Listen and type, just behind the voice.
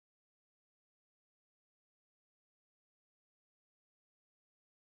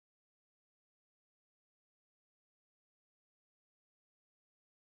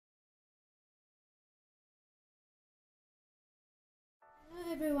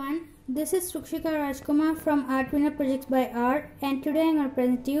Hello everyone, this is Rukshika Rajkumar from Arduino Projects by R, and today I am going to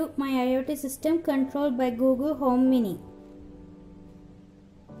present you my IoT system controlled by Google Home Mini.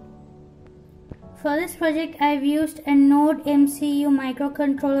 For this project I have used a Node MCU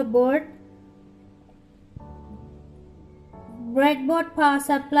microcontroller board, breadboard power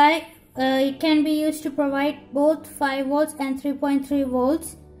supply. It can be used to provide both 5 volts and 3.3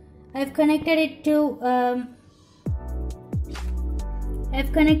 volts. I have connected it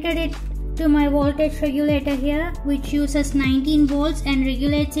to my voltage regulator here, which uses 19 volts and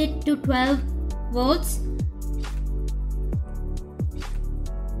regulates it to 12 volts.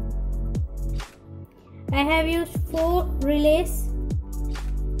 I have used 4 relays,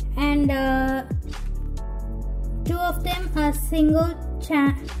 and 2 of them are single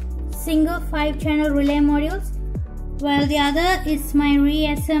 5-channel relay modules, while the other is my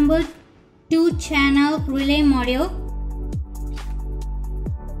reassembled 2-channel relay module.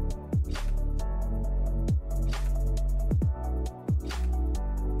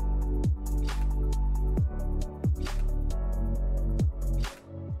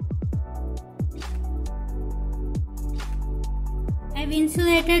 I've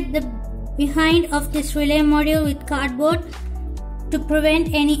insulated the behind of this relay module with cardboard to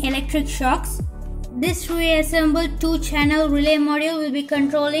prevent any electric shocks. This reassembled 2-channel relay module will be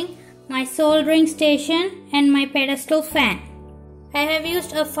controlling my soldering station and my pedestal fan. I have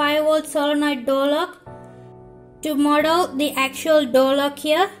used a 5-volt solenoid door lock to model the actual door lock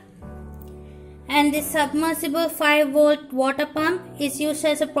here, and the submersible 5-volt water pump is used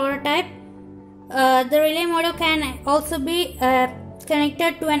as a prototype. The relay module can also be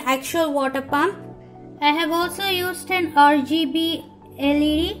connected to an actual water pump. I have also used an RGB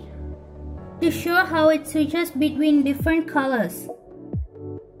LED to show how it switches between different colors.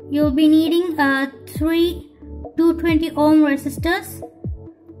 You'll be needing 3 220 ohm resistors,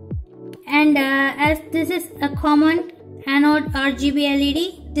 and as this is a common anode RGB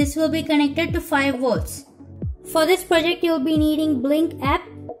LED, this will be connected to 5 volts. For this project you'll be needing Blink app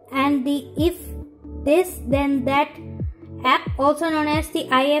and the If This Then That app, also known as the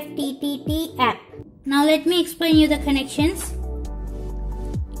IFTTT app. Now let me explain you the connections.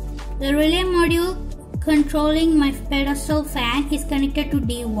 The relay module controlling my pedestal fan is connected to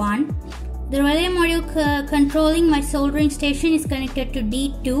D1. The relay module controlling my soldering station is connected to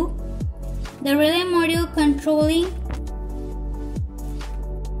D2. The relay module controlling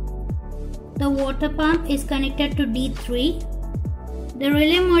the water pump is connected to D3. The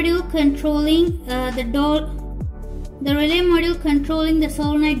relay module controlling the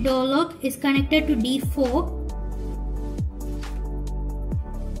solenoid door lock is connected to D4.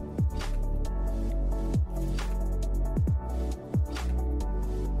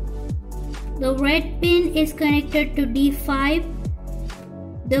 The red pin is connected to D5.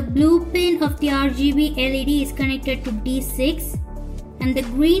 The blue pin of the RGB LED is connected to D6, and the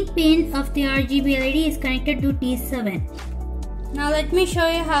green pin of the RGB LED is connected to D7. Now let me show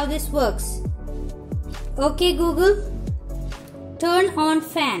you how this works. Okay Google, turn on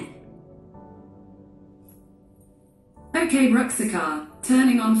fan. Okay Rukshika,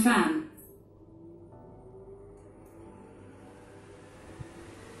 turning on fan.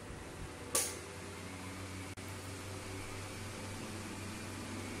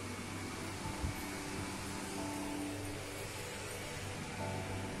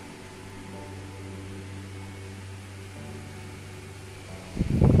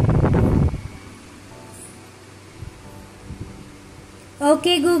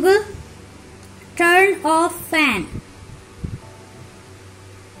 Okay Google, turn off fan.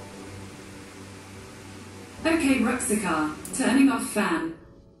 Okay Rukshika, turning off fan.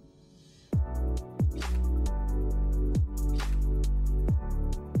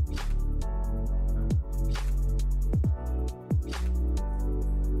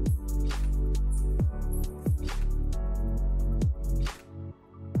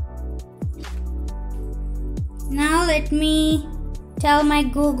 Now let me tell my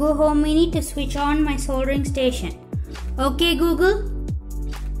Google Home Mini to switch on my soldering station. Okay Google,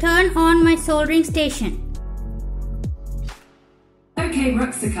 turn on my soldering station. Okay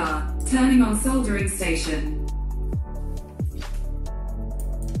Rukshika, turning on soldering station.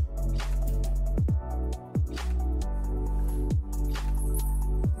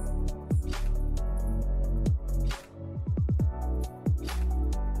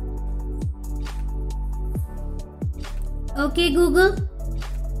 Okay Google,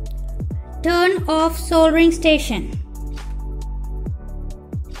 turn off soldering station.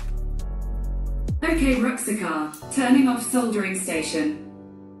 Okay Rukshika, turning off soldering station.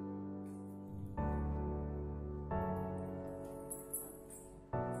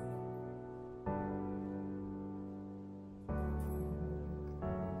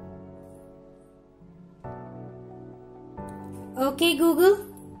 Okay Google,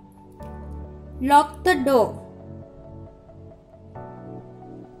 lock the door.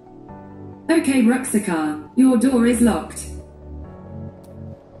 Okay Ruxaka, your door is locked.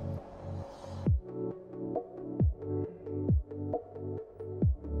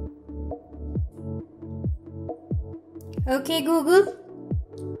 Okay Google,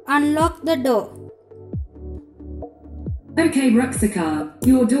 unlock the door. Okay Ruxaka,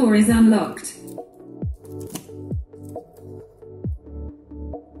 your door is unlocked.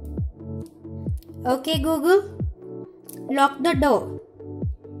 Okay Google, lock the door.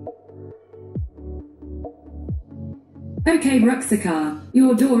 Okay Ruxaka,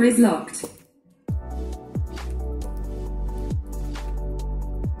 your door is locked.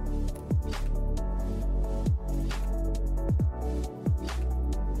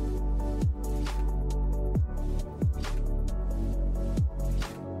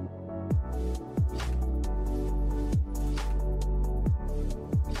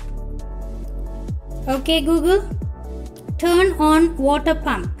 Okay Google, turn on water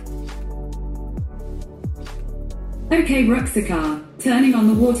pump. Okay Ruxaka, turning on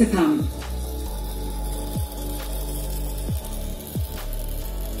the water pump.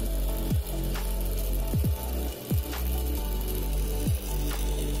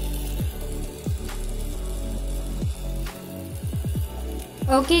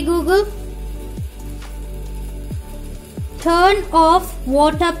 Okay Google, turn off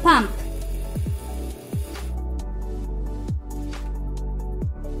water pump.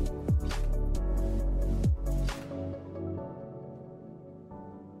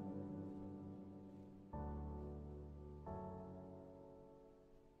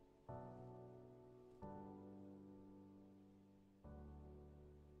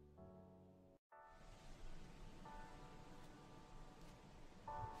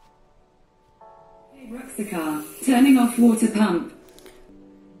 Okay Ruxaka, turning off water pump.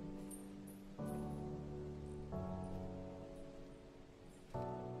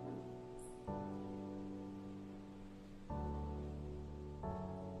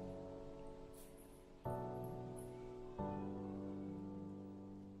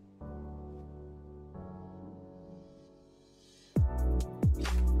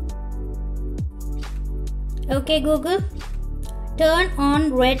 Okay Google, turn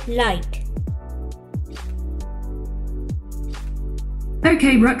on red light.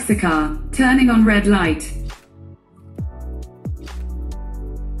 Okay Ruxaka, turning on red light.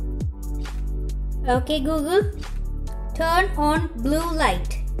 Okay Google, turn on blue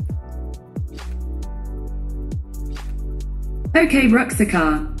light. Okay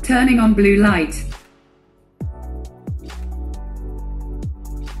Ruxaka, turning on blue light.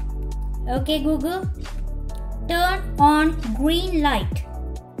 Okay Google, turn on green light.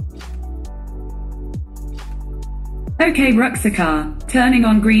 Okay Ruxaka, turning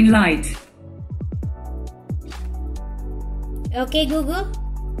on green light. Okay Google,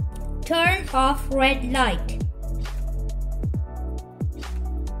 turn off red light.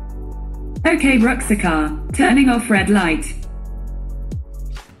 Okay Ruxaka, turning off red light.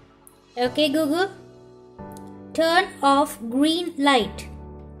 Okay Google, turn off green light.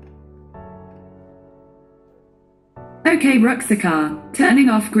 Okay Ruxaka, turning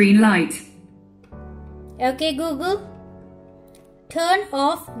off green light. Okay Google, turn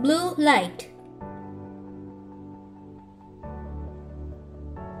off blue light.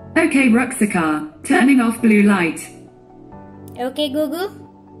 Okay Ruxaka, turning off blue light. Okay Google,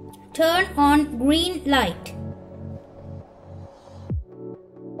 turn on green light.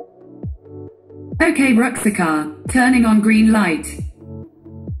 Okay Ruxaka, turning on green light.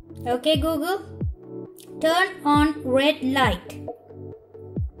 Okay Google, turn on red light.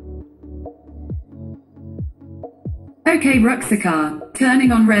 Okay Ruxaka,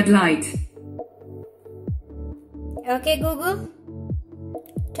 turning on red light. Okay Google,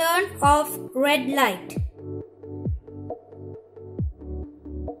 turn off red light.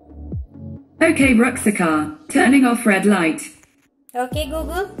 Okay Ruxaka, turning off red light. Okay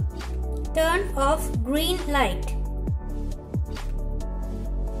Google, turn off green light.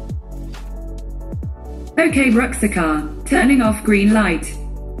 Okay Ruxaka, turning off green light.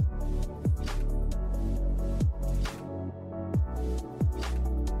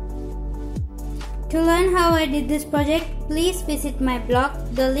 To learn how I did this project, please visit my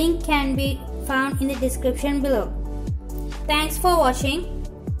blog. The link can be found in the description below. Thanks for watching.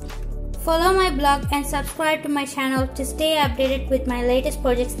 Follow my blog and subscribe to my channel to stay updated with my latest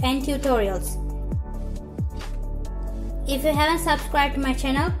projects and tutorials. If you haven't subscribed to my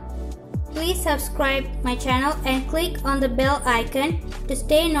channel, please subscribe my channel and click on the bell icon to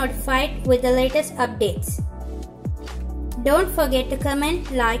stay notified with the latest updates. Don't forget to comment,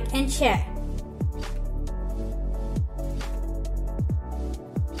 like and share.